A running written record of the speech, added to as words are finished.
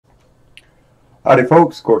Howdy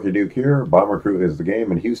folks, Corky Duke here. Bomber Crew is the game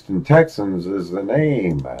and Houston Texans is the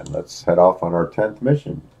name. And let's head off on our 10th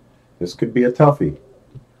mission. This could be a toughie.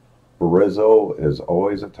 Borizzo is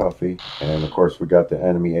always a toughie. And of course we got the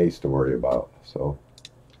enemy ace to worry about. So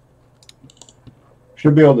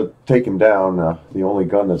should be able to take him down. The only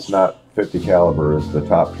gun that's not 50 caliber is the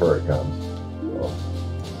top turret guns. So,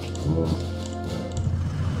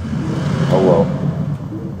 oh well.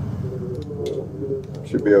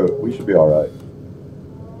 We should be all right.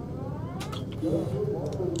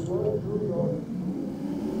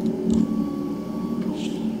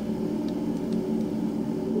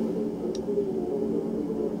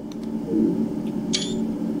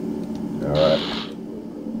 All right.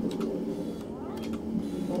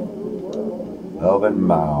 Melvin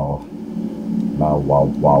Mowe.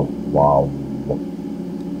 Wow.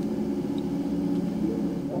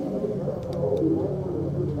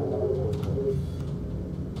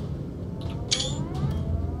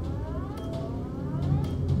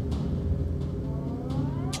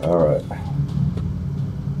 All right.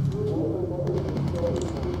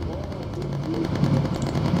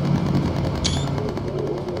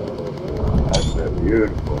 That's it.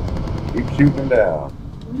 Beautiful. Keep shooting down.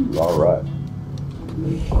 All right.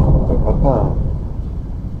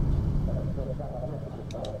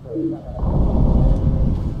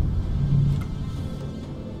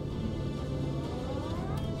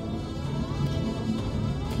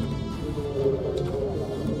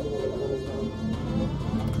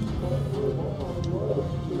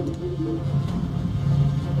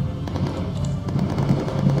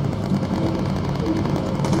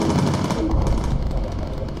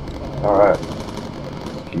 All right,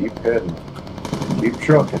 keep heading, keep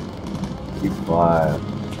trucking, keep flying.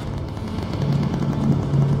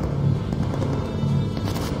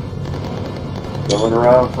 Going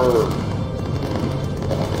around for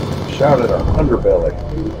shout at our underbelly.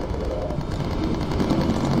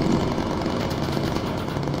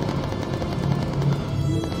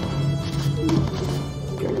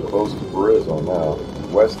 Getting close to Borizzo now,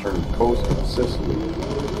 western coast of Sicily.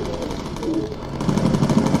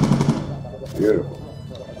 Beautiful.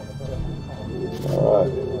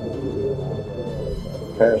 Alright.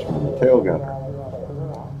 Cashman, the tail gunner.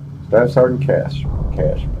 Staff Sergeant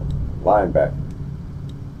Cashman. Linebacker.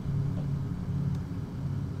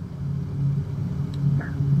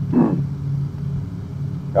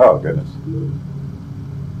 Oh, goodness.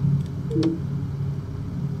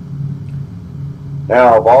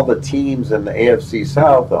 Now, of all the teams in the AFC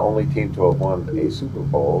South, the only team to have won a Super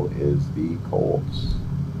Bowl is the Colts.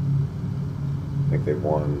 I think they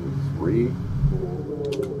won 3.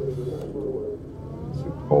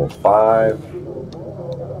 Super Bowl 5,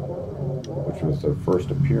 which was their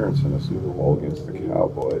first appearance in a Super Bowl against the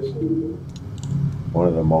Cowboys. One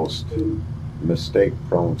of the most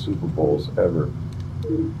mistake-prone Super Bowls ever.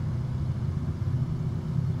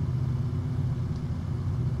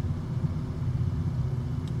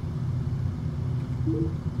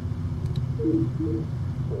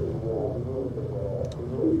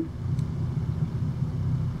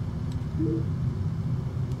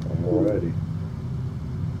 Alrighty.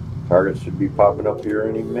 Targets should be popping up here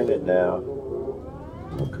any minute now.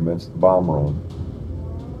 We'll commence the bomb run.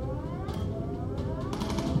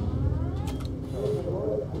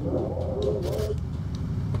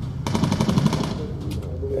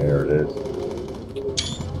 There it is.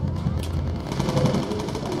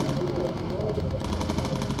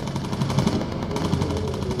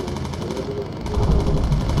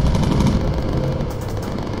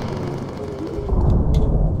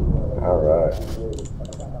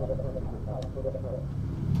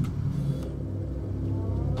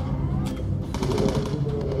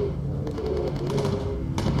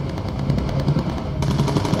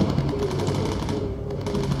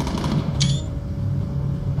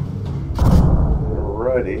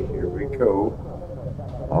 Here we go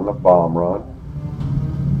on the bomb run,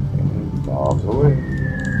 and bombs away.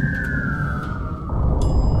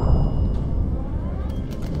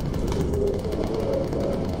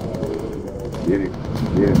 Get it,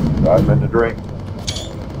 drive him in the drink.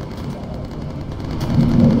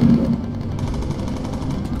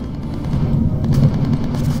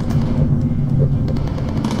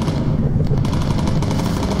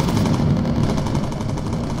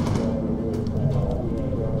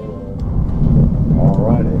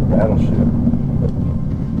 Battleship.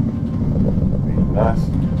 Be nice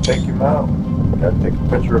to take him out. Gotta take a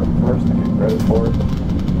picture of him first to get credit for it.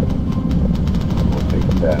 We'll take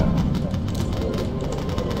him down.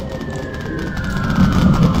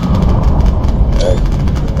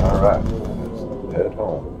 Alright, let's head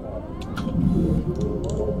home.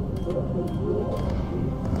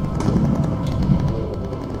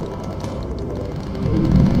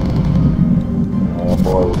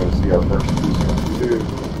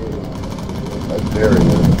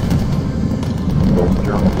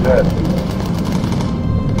 ahead.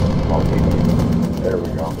 Come on, keep. There we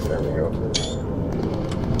go. There we go.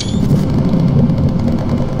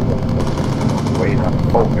 Wait on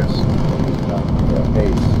focus. Not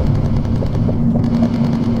pace.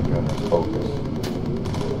 We got to focus.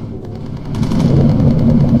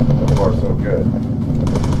 So far, so good.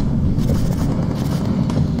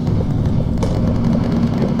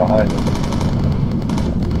 Get behind us.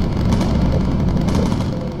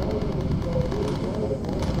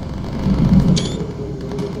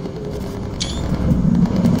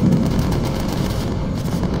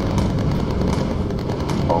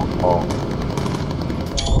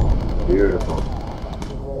 Beautiful.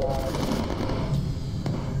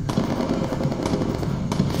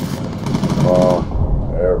 Oh,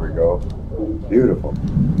 there we go. Beautiful.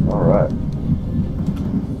 All right.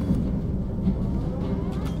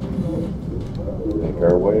 Make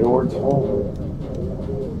our way towards home.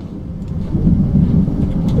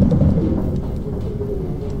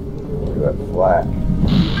 Look at that flag.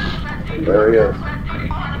 There he is.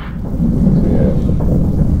 Yeah.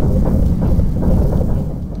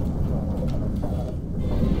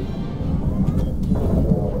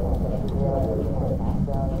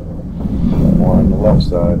 On the left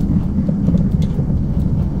side.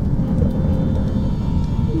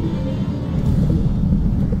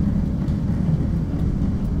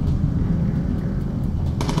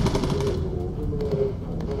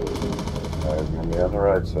 It's going to be on the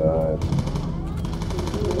right side.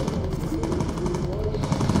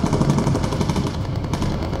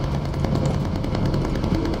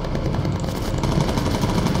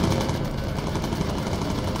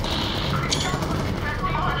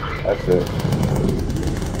 That's it.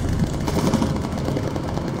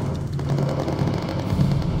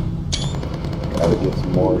 Gotta get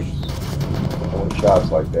some more shots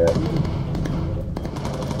like that.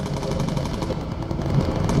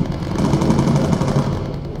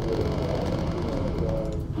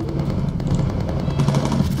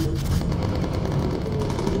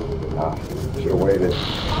 Ah, should have waited.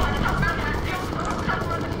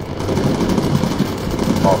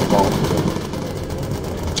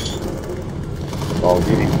 Oh,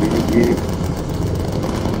 get him, get him, get him.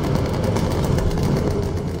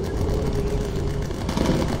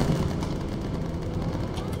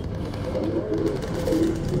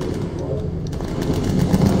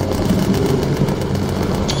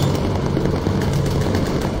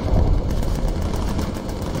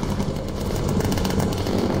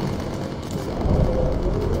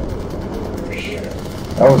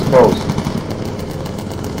 That was close.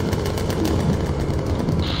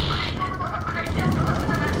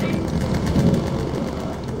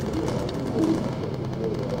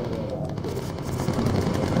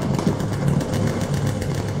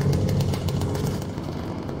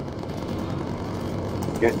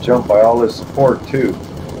 Getting jumped by all this support too.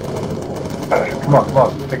 Come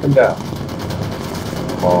on, pick him down.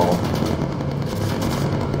 Come on.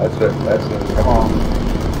 That's it, come on.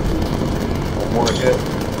 One more hit.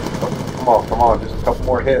 Come on, just a couple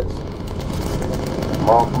more hits. Come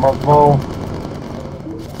on.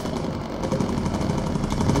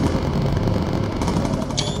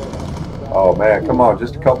 Oh man, come on,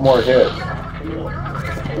 just a couple more hits.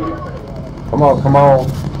 Come on.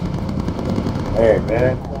 Hey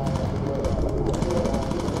man.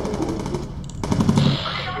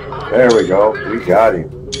 There we go. We got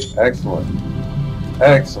him. Excellent.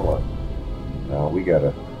 Now we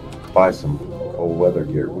gotta buy some cold weather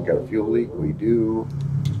gear. We got a fuel leak. We do.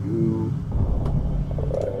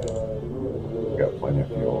 Alright. We got plenty of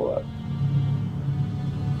fuel left.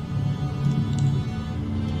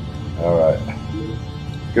 Alright.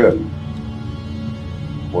 Good.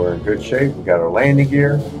 We're in good shape. We got our landing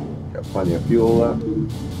gear. Got plenty of fuel left.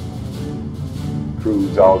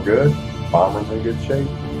 Crew's all good. Bomber's in good shape.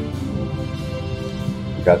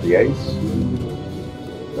 We got the ace.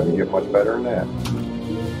 Doesn't get much better than that.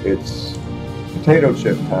 It's potato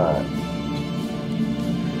chip time.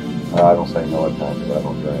 I don't say no at times because I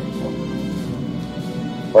don't drink. So.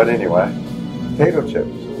 But anyway, potato chips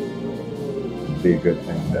would be a good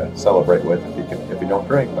thing to celebrate with if you don't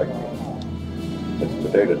drink like me. It's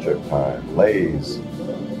potato chip time. Lay's,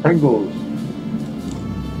 Pringles.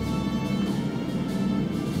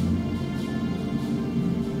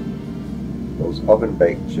 Those oven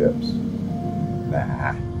baked chips.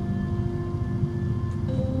 Nah.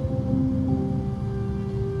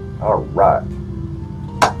 All right.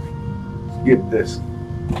 Let's get this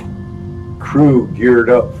crew geared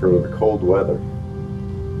up for the cold weather.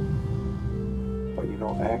 But you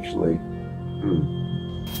know, actually,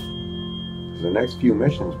 the next few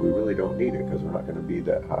missions we really don't need it because we're not going to be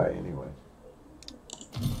that high anyway.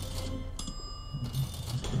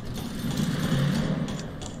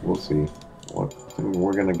 We'll see.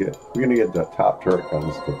 We're gonna get the top turret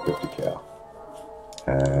guns to 50 cal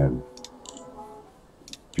and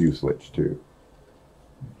fuselage too.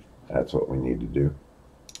 That's what we need to do.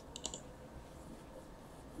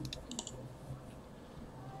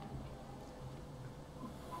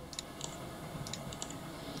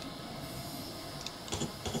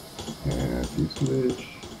 And fuselage.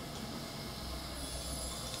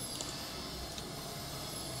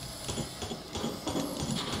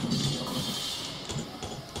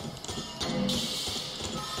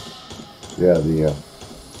 Yeah, the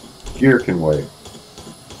gear can wait.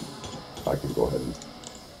 I can go ahead and...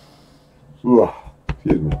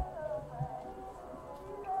 excuse me. Go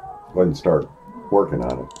ahead and start working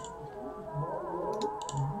on it.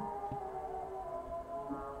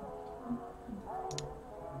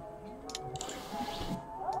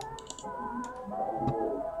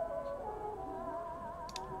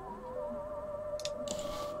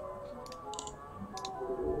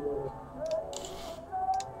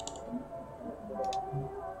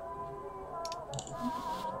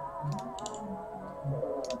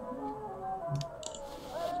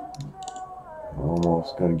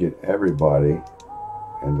 Almost going to get everybody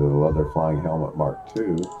into the leather flying helmet Mark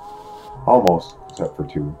II. Almost, except for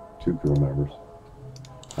two crew members.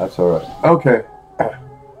 That's alright. Okay.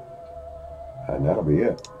 And that'll be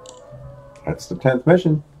it. That's the 10th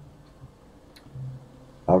mission.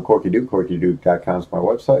 I'm Corky Duke. CorkyDuke.com is my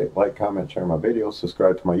website. Like, comment, share my videos.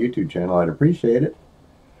 Subscribe to my YouTube channel. I'd appreciate it.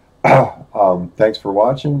 Thanks for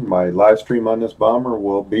watching. My live stream on this bomber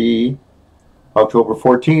will be October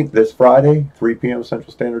 14th, this Friday, 3 p.m.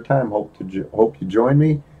 Central Standard Time. Hope you join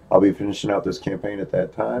me. I'll be finishing out this campaign at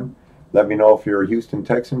that time. Let me know if you're a Houston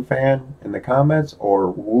Texan fan in the comments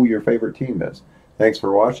or who your favorite team is. Thanks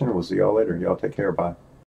for watching, and we'll see y'all later. Y'all take care. Bye.